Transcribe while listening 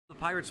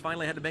Pirates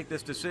finally had to make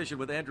this decision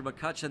with Andrew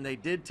McCutchen. They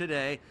did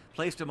today,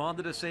 placed him on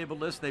the disabled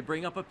list. They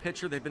bring up a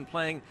pitcher. They've been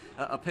playing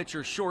a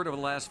pitcher short over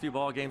the last few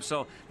ball games,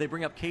 so they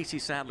bring up Casey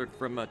Sadler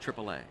from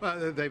AAA.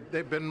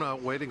 They've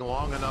been waiting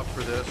long enough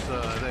for this.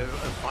 They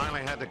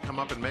finally had to come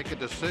up and make a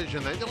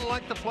decision. They don't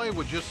like to play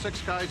with just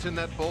 6 guys in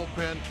that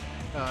bullpen.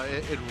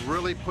 It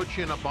really puts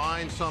you in a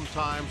bind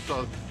sometimes,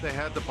 so they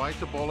had to bite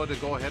the bullet to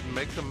go ahead and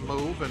make the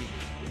move. And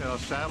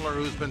Sadler,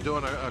 who's been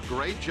doing a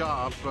great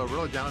job,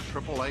 really down at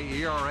AAA,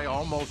 ERA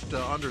almost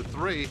under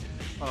 3.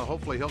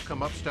 Hopefully he'll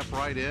come up, step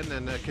right in,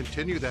 and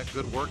continue that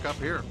good work up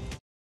here.